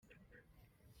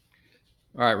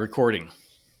All right, recording.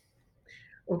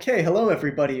 Okay, hello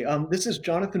everybody. This is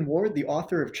Jonathan Ward, the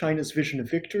author of China's Vision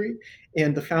of Victory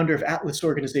and the founder of Atlas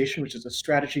Organization, which is a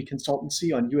strategy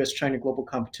consultancy on US-China global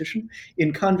competition,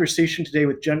 in conversation today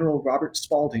with General Robert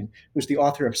Spalding, who's the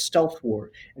author of Stealth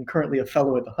War and currently a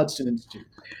fellow at the Hudson Institute.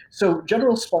 So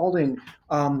General Spalding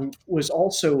was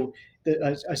also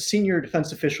a senior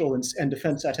defense official and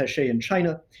defense attaché in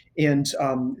China and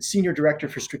senior director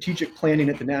for strategic planning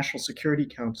at the National Security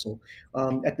Council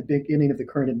at the beginning of the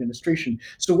current administration.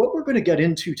 So, what we're going to get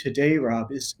into today,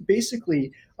 Rob, is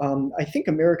basically, I think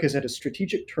America is at a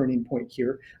strategic turning point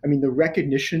here. I mean, the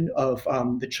recognition of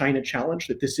the China challenge,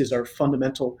 that this is our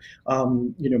fundamental,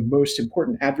 most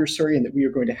important adversary, and that we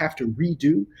are going to have to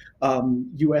redo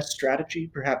U.S. strategy,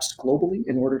 perhaps globally,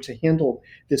 in order to handle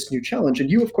this new challenge. And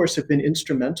you, of course, have been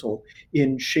instrumental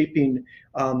in shaping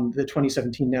the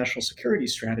 2017 national security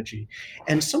strategy.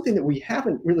 And something that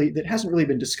hasn't really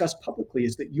been discussed publicly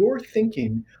is that your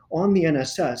thinking on the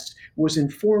NSS was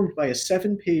informed by a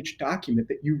 7-page document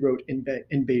that you wrote in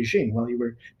Beijing while you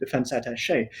were defense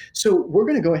attaché. So we're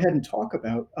going to go ahead and talk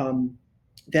about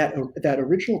that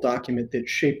original document that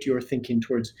shaped your thinking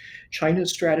towards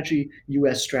China's strategy,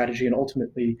 U.S. strategy, and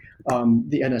ultimately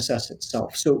the NSS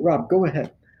itself. So, Rob, go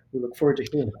ahead. We look forward to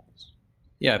hearing about this.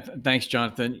 Yeah, thanks,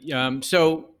 Jonathan.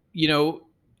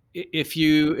 If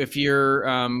you're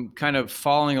kind of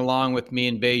following along with me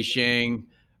in Beijing,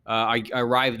 I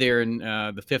arrived there in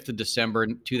the 5th of December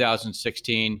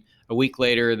 2016. A week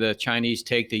later, the Chinese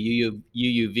take the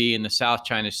UUV in the South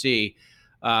China Sea,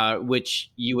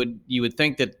 which you would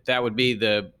think that would be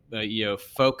the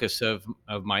focus of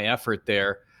my effort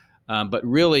there. But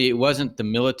really, it wasn't the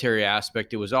military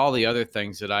aspect. It was all the other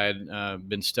things that I had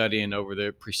been studying over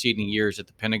the preceding years at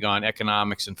the Pentagon: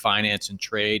 economics and finance and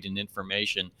trade and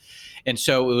information. And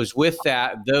so it was with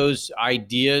those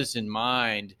ideas in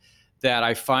mind that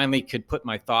I finally could put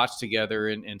my thoughts together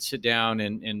and sit down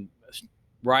and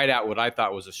write out what I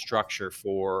thought was a structure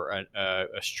for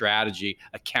a strategy,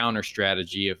 a counter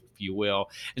strategy, if you will.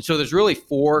 And so there's really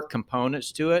four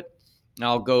components to it. And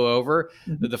I'll go over.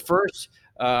 Mm-hmm. The first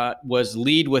was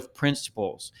lead with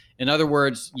principles. In other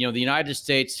words, the United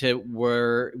States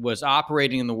was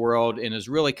operating in the world and is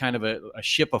really kind of a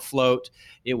ship afloat.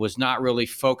 It was not really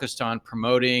focused on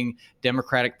promoting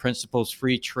democratic principles,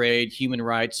 free trade, human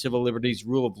rights, civil liberties,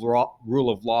 rule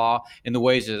of law in the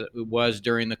ways that it was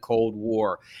during the Cold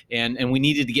War. And we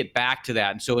needed to get back to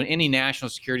that. And so in any national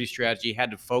security strategy had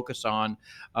to focus on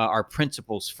our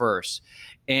principles first.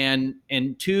 And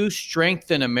to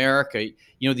strengthen America,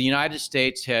 the United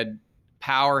States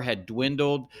power had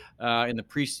dwindled in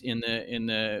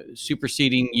the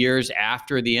superseding years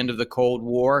after the end of the Cold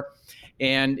War,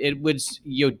 and it was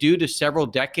due to several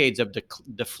decades of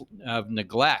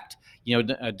neglect,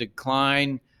 a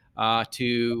decline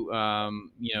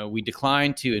we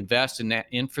declined to invest in that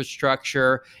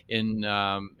infrastructure, in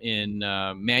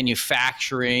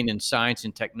manufacturing, in science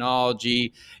and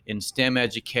technology, in STEM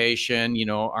education.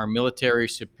 Our military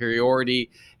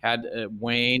superiority had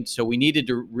waned, so we needed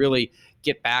to really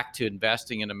get back to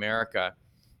investing in America.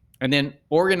 And then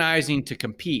organizing to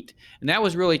compete. And that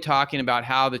was really talking about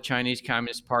how the Chinese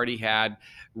Communist Party had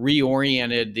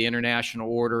reoriented the international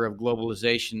order of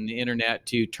globalization, the internet,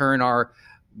 to turn our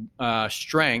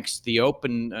strengths,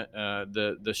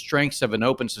 the strengths of an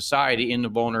open society, into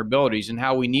vulnerabilities, and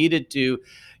how we needed to,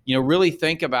 really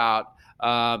think about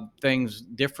things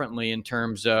differently in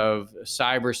terms of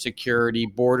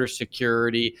cybersecurity, border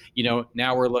security.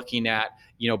 Now we're looking at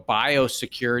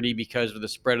biosecurity because of the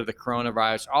spread of the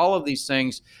coronavirus. All of these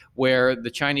things where the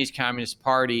Chinese Communist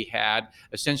Party had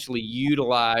essentially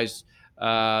utilized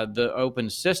the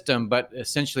open system, but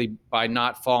essentially by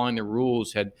not following the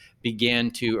rules had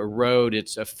began to erode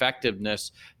its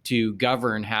effectiveness to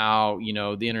govern how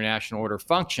the international order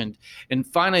functioned. And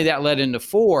finally, that led into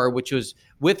four, which was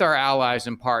with our allies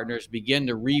and partners begin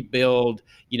to rebuild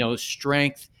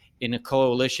strength in a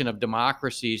coalition of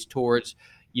democracies towards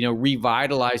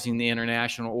revitalizing the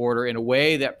international order in a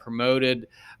way that promoted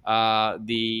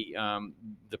the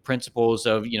principles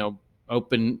of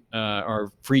open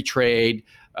or free trade,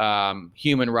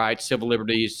 human rights, civil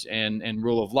liberties, and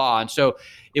rule of law. And so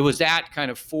it was that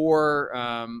kind of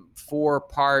four-part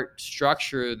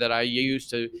structure that I used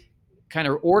to kind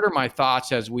of order my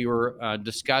thoughts as we were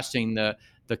discussing the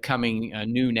coming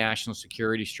new national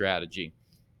security strategy.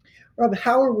 Rob,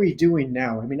 how are we doing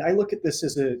now? I mean, I look at this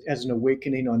as an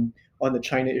awakening on the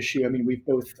China issue. I mean, we've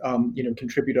both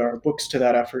contributed our books to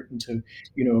that effort and to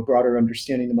a broader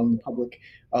understanding among the public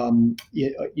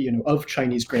of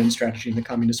Chinese grand strategy in the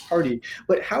Communist Party.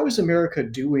 But how is America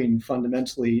doing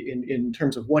fundamentally in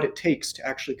terms of what it takes to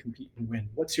actually compete and win?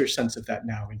 What's your sense of that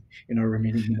now in our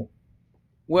remaining minute?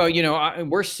 Well,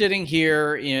 we're sitting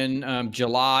here in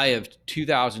July of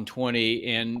 2020,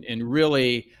 and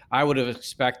really, I would have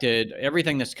expected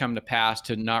everything that's come to pass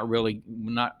to not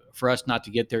for us not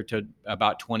to get there to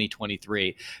about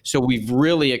 2023. So we've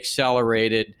really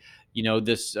accelerated,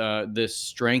 this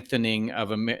strengthening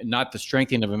of not the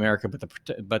strengthening of America,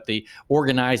 but the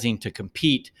organizing to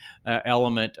compete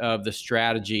element of the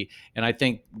strategy. And I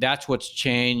think that's what's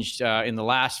changed in the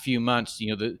last few months.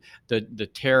 The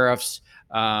tariffs.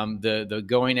 The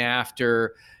going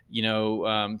after,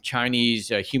 Chinese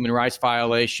human rights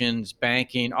violations,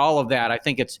 banking, all of that. I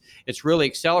think it's really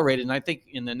accelerated, and I think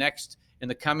in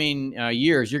the coming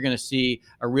years, you're going to see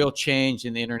a real change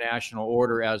in the international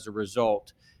order as a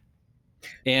result.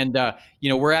 And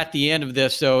we're at the end of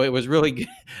this, so it was really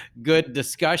good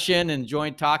discussion.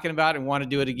 Enjoyed talking about it, and want to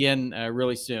do it again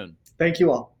really soon. Thank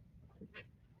you all.